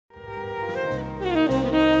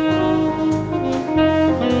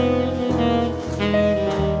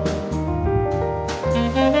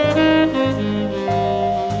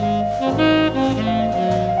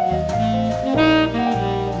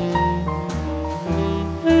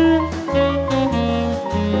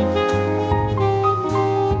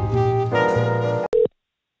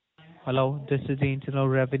Hello, this is the Internal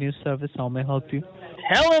Revenue Service. How may I help you?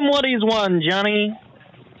 Tell him what he's won, Johnny.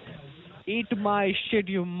 Eat my shit,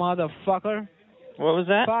 you motherfucker. What was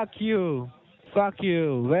that? Fuck you. Fuck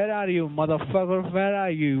you. Where are you, motherfucker? Where are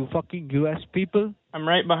you, fucking US people? I'm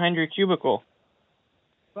right behind your cubicle.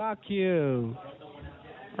 Fuck you.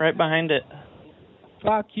 Right behind it.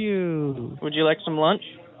 Fuck you. Would you like some lunch?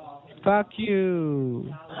 Fuck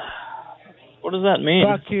you. What does that mean?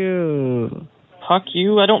 Fuck you. Fuck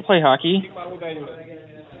you? I don't play hockey.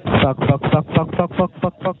 Fuck.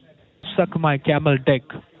 Suck my camel dick.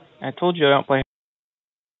 I told you I don't play.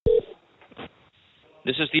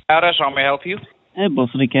 This is the IRS. How may I help you? Hey,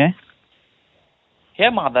 Bosrike. Hey,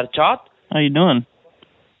 mother chot. How you doing?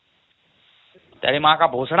 तेरी माँ का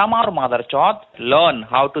भोसड़ा मार, mother chot. Learn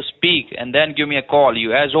how to speak and then give me a call,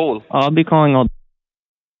 you asshole. I'll be calling all.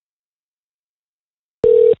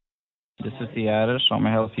 This is the IRS. How may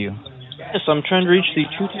I help you? Yes, I'm trying to reach the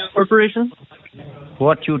Chutia Corporation.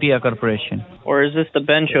 What Chutia Corporation? Or is this the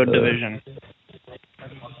Bencho division?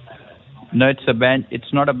 No, it's a ban.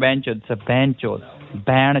 It's not a banchod. It's a banchod.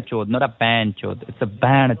 Banchod, not a banchod. It's a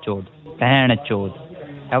banchod. Banchod.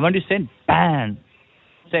 Haven't you said ban?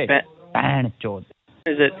 Say banchod.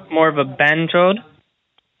 Is it more of a banchod?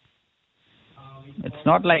 It's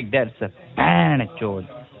not like that. It's a banchod.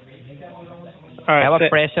 All right. Have a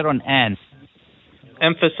pressure on an.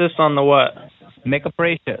 Emphasis on the what? Make a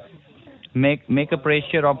pressure. Make a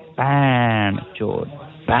pressure of banchod.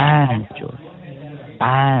 Banchod.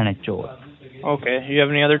 Banchod. Okay. You have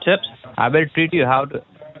any other tips? I will treat you how to.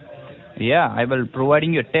 Yeah, I will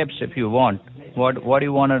providing you tips if you want. What do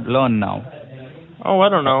you want to learn now? Oh, I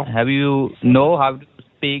don't know. Have you know how to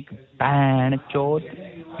speak banchod?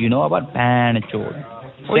 You know about banchod?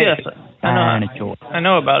 Well, yes, banchod. I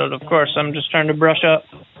know about it, of course. I'm just trying to brush up.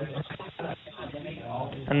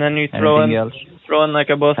 And then you throw Anything else? like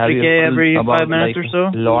a Bosrike every 5 minutes or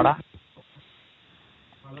so? Lora?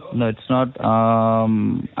 No, it's not.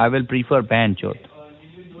 I will prefer banchod,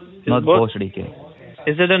 not Bosrike.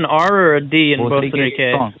 Is it an R or a D in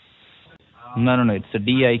Bosrike? No. It's a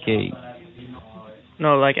DIK.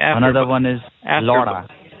 No, like after. Another one is after Laura.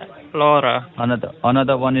 Laura.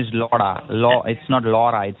 Another one is Laura. It's not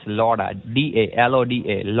Laura. It's Loda.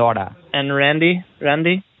 Loda. Loda. And Randy.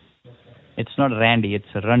 It's not Randy. It's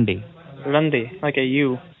Rundy. Rundy, like a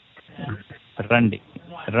U. Rundy.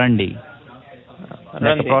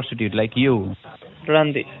 Like a prostitute, like you.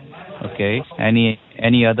 Randy. Okay.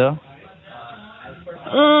 Any other?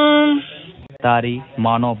 Tari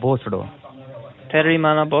mano bosdo. Terry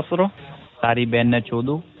mana bosro. Tari benne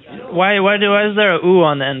chodu. Why is there a U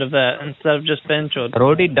on the end of that instead of just benchod?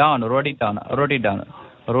 Wrote it down.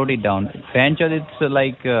 Benchod, it's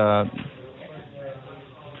like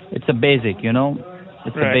it's a basic, you know.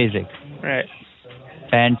 It's a basic. Right.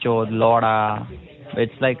 Benchod, Loda.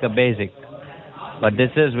 It's like a basic. But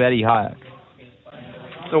this is very hard.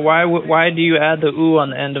 So why do you add the U on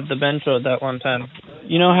the end of the benchod that one time?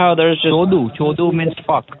 You know how there's just Chodu means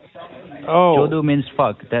fuck. Oh. Chodu means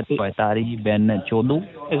fuck. That's why Tari Ben Chodu.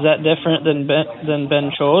 Is that different than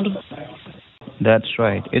benchod? That's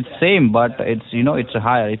right. It's same, but it's it's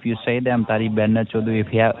higher. If you say them Tari Ben Chodu, if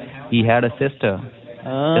he had a sister,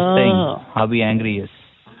 just saying how he angry is.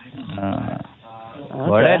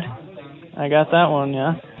 Got it? I got that one,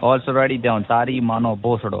 yeah. Also write it down. Tari Mano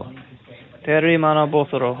Bosoro. Terry Mano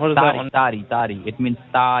Bosoro. What is that one? Tari. It means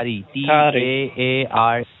Tari.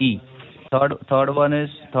 Taare. Third one is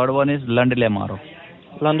Landile Maro.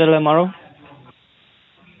 Landile Maro?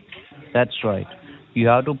 That's right. You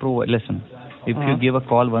have to prove. Listen, if you give a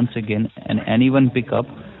call once again and anyone pick up,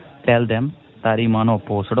 tell them Tari Mano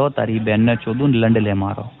Posdo, Tari Benna Chodun Landile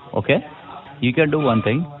Maro. Okay? You can do one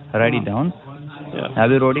thing. Write it down. Yeah.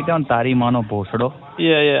 Have you wrote it down? Tari Mano Posdo.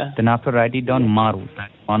 Yeah. Then after write it down Maru.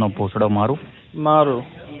 Mano Posdo Maru. Maru.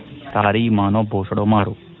 Tari Mano Posdo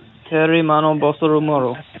Maru. Terry Mano Bosoro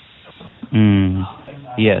Maru.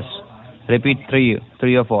 Yes. Repeat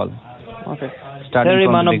three of all. Okay. Starting Terry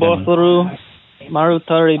from Mano the beginning. Bosoru. Maru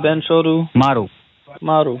Tari Benchodu. Maru.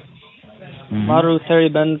 Maru Teri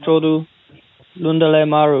Benchodu. Lundale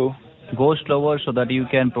Maru. Go slower so that you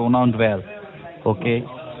can pronounce well. Okay.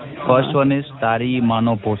 First one is Tari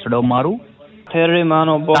Mano Posdo Maru. Terry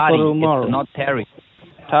Mano Bosoru Maru. It's not Terry.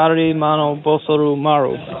 Tari Mano Bosoru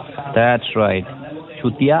Maru. That's right.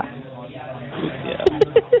 Chutia.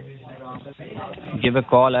 Give a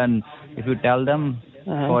call, and if you tell them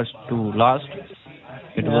first to last,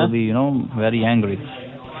 it will be, very angry.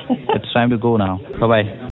 It's time to go now.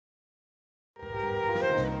 Bye-bye.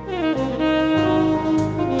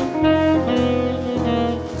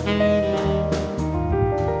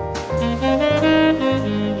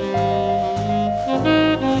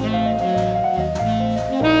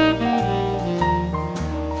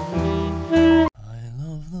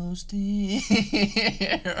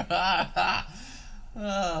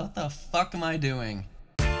 Oh, what the fuck am I doing?